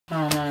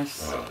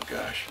nice. Oh,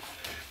 gosh.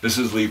 This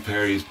is Lee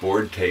Perry's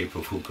board tape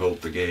of Who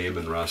Called the Game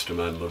and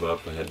Rastaman Live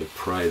Up. I had to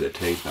pry the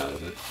tape out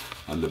of it.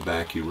 On the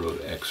back he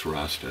wrote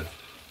ex-Rasta.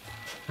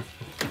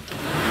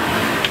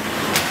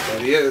 There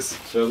he is.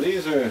 So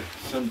these are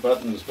some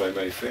buttons by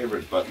my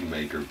favorite button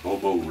maker,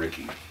 Bobo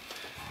Ricky.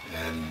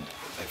 And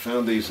I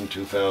found these in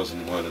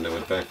 2001, and I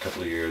went back a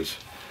couple of years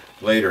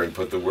later and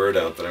put the word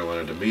out that I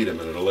wanted to meet him.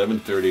 And at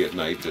 11:30 at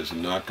night, there's a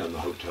knock on the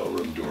hotel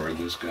room door, and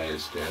this guy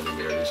is standing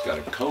there, and he's got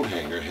a coat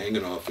hanger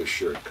hanging off his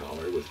shirt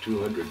collar with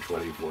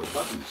 224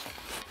 buttons.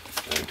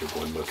 And I took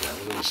one look at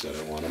it and said,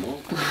 I want them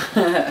all.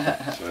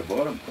 So I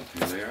bought them.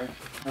 Here they are.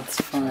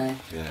 That's funny.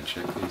 Yeah,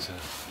 check these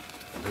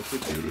out. Aren't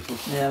they beautiful?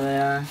 Yeah, they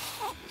are.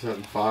 Is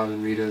that Bob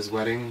and Rita's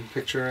wedding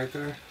picture right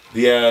there?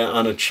 Yeah,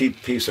 on a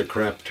cheap piece of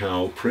crap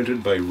towel,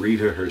 printed by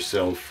Rita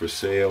herself for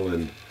sale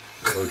in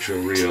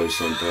Ocho Rios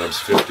on Bob's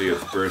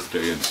 50th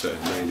birthday in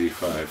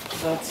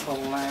 '95. That's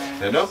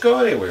hilarious. And don't go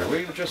anywhere,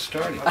 we were just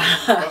starting.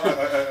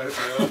 I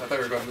thought we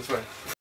were going this way.